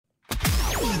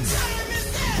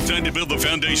Time to build the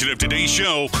foundation of today's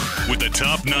show with the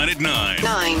top 9 at 9.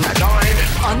 9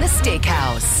 on the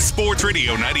Steakhouse. Sports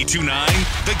Radio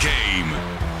 92.9, The Game.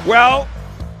 Well,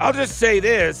 I'll just say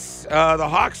this. The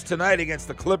Hawks tonight against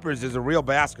the Clippers is a real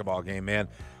basketball game, man.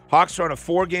 Hawks are on a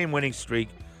 4-game winning streak,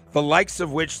 the likes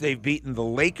of which they've beaten the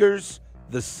Lakers,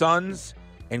 the Suns,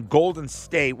 and Golden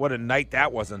State. What a night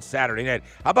that was on Saturday night.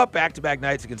 How about back-to-back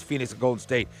nights against Phoenix and Golden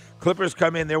State? Clippers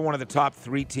come in. They're one of the top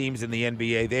 3 teams in the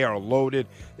NBA. They are loaded.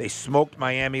 They smoked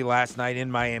Miami last night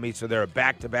in Miami, so they're a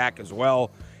back-to-back as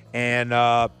well. And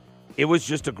it was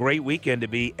just a great weekend to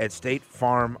be at State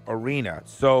Farm Arena.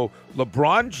 So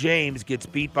LeBron James gets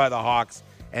beat by the Hawks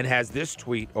and has this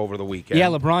tweet over the weekend. Yeah,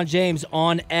 LeBron James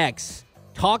on X.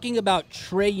 Talking about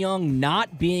Trae Young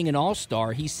not being an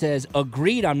all-star, he says,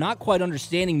 agreed, I'm not quite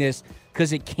understanding this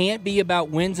because it can't be about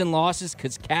wins and losses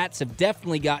because Cats have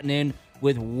definitely gotten in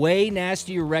with way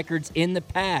nastier records in the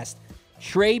past.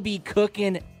 Trae be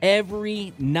cooking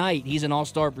every night. He's an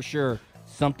all-star for sure.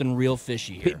 Something real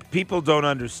fishy here. People don't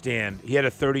understand. He had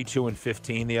a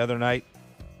 32-15 the other night.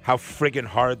 How friggin'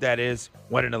 hard that is.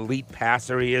 What an elite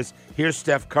passer he is. Here's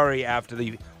Steph Curry after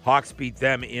the Hawks beat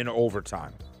them in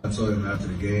overtime. I told him after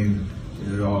the game,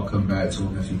 it'll all come back to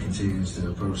him if he continues to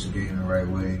approach the game the right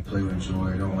way, play with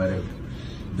joy, don't let it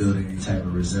build any type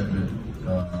of resentment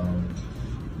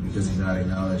because he's not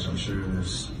acknowledged. I'm sure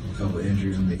there's a couple of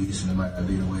injuries in the East and it might not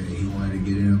be the way that he wanted to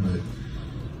get in, but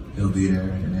he'll be there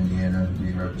in Indiana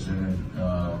being represented.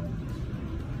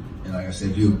 And like I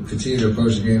said, if you continue to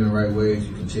approach the game the right way, if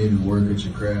you continue to work at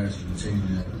your craft, if you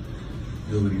continue to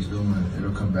do what he's doing,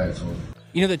 it'll come back to him.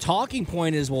 You know, the talking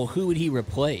point is, well, who would he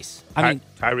replace? I mean,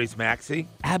 Tyrese Maxey?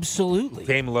 Absolutely.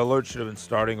 Dame Lillard should have been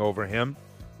starting over him.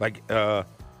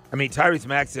 Tyrese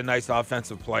Maxey is a nice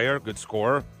offensive player, good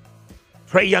scorer.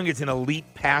 Trae Young is an elite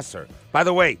passer. By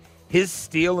the way, his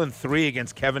steal and 3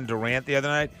 against Kevin Durant the other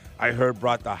night, I heard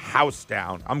brought the house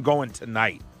down. I'm going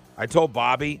tonight. I told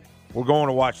Bobby, we're going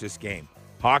to watch this game.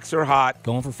 Hawks are hot.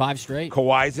 Going for 5 straight.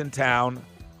 Kawhi's in town.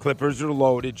 Clippers are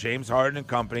loaded. James Harden and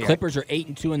company. Clippers are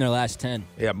 8-2 in their last 10.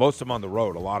 Yeah, most of them on the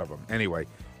road, a lot of them. Anyway,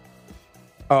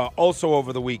 also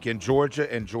over the weekend,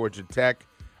 Georgia and Georgia Tech,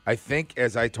 I think,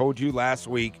 as I told you last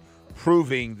week,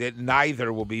 proving that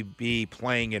neither will be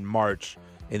playing in March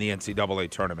in the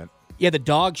NCAA tournament. Yeah, the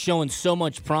Dogs showing so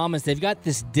much promise. They've got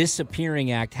this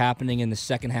disappearing act happening in the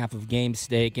second half of game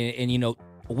steak. And you know,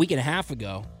 a week and a half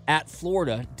ago at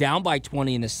Florida, down by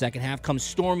 20 in the second half, comes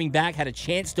storming back, had a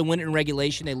chance to win it in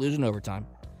regulation. They lose in overtime.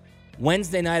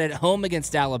 Wednesday night at home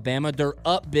against Alabama, they're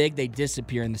up big. They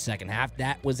disappear in the second half.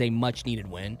 That was a much-needed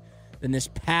win. Then this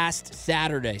past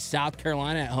Saturday, South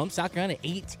Carolina at home. South Carolina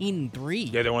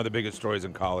 18-3. Yeah, they're one of the biggest stories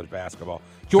in college basketball.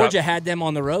 Georgia had them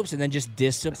on the ropes and then just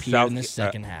disappeared in the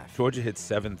second half. Georgia hit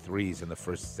 7 threes in the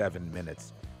first 7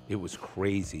 minutes. It was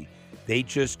crazy. They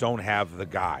just don't have the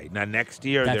guy. Now, next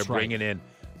year, they're bringing in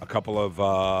a couple of 4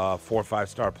 or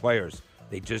 5-star players.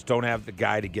 They just don't have the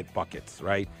guy to get buckets,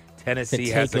 right? Tennessee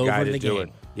has the guy to do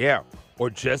it. Yeah, or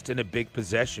just in a big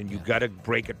possession. You got to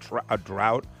break a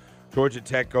drought. Georgia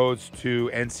Tech goes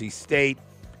to NC State.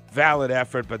 Valid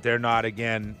effort, but they're not,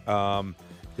 again,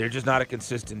 they're just not a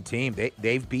consistent team.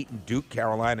 They've beaten Duke,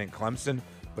 Carolina, and Clemson,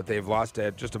 but they've lost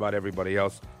to just about everybody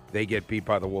else. They get beat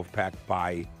by the Wolfpack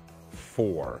by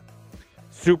 4.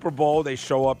 Super Bowl, they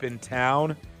show up in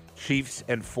town. Chiefs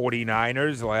and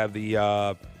 49ers. They'll have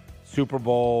the Super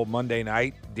Bowl Monday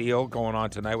night deal going on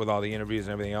tonight with all the interviews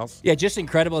and everything else. Yeah, just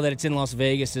incredible that it's in Las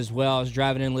Vegas as well. I was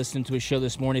driving in listening to a show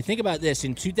this morning. Think about this.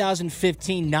 In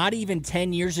 2015, not even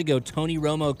 10 years ago, Tony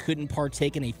Romo couldn't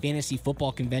partake in a fantasy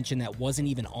football convention that wasn't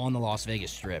even on the Las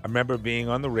Vegas Strip. I remember being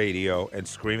on the radio and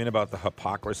screaming about the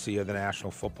hypocrisy of the National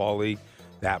Football League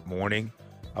that morning,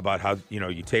 about how,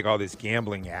 you take all this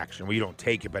gambling action. Well, you don't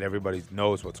take it, but everybody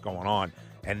knows what's going on.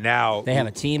 And now they have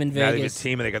a team in Vegas. Now they have a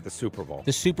team, and they got the Super Bowl.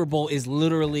 The Super Bowl is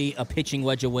literally a pitching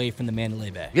wedge away from the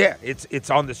Mandalay Bay. Yeah, it's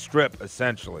on the Strip,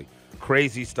 essentially.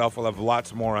 Crazy stuff. We'll have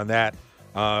lots more on that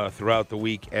throughout the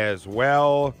week as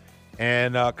well.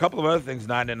 And a couple of other things,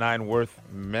 9 to 9 worth.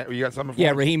 You got something for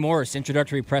Yeah, me? Raheem Morris,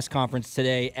 introductory press conference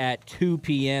today at 2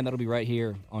 p.m. That'll be right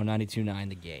here on 92.9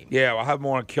 The Game. Yeah, we'll have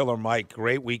more on Killer Mike.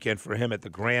 Great weekend for him at the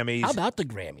Grammys. How about the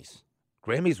Grammys?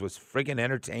 Grammys was friggin'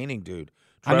 entertaining, dude.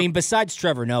 Besides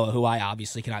Trevor Noah, who I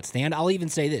obviously cannot stand, I'll even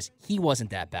say this. He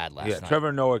wasn't that bad last night.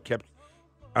 Trevor Noah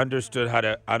understood how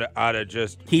to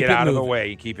just get out of the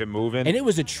way and keep it moving. And it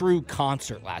was a true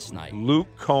concert last night. Luke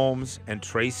Combs and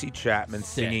Tracy Chapman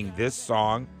singing this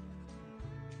song.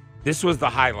 This was the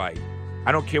highlight.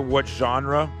 I don't care what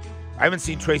genre. I haven't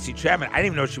seen Tracy Chapman. I didn't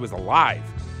even know she was alive.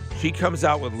 She comes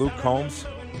out with Luke Combs.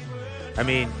 I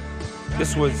mean,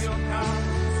 this was...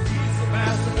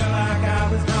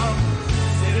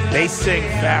 They sing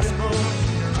Fast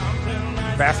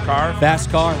Car.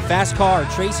 Fast Car.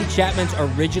 Tracy Chapman's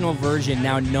original version,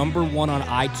 now #1 on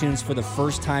iTunes for the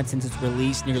first time since its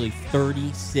release nearly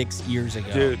 36 years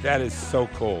ago. Dude, that is so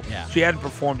cool. Yeah. She hadn't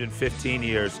performed in 15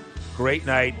 years. Great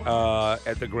night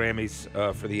at the Grammys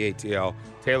for the ATL.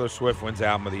 Taylor Swift wins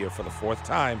Album of the Year for the 4th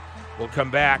time. We'll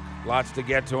come back. Lots to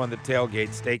get to on the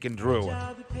tailgate. Steak and Drew.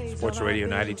 Sports Radio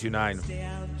 92.9.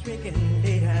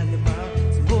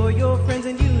 For your friends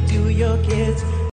and you do your kids.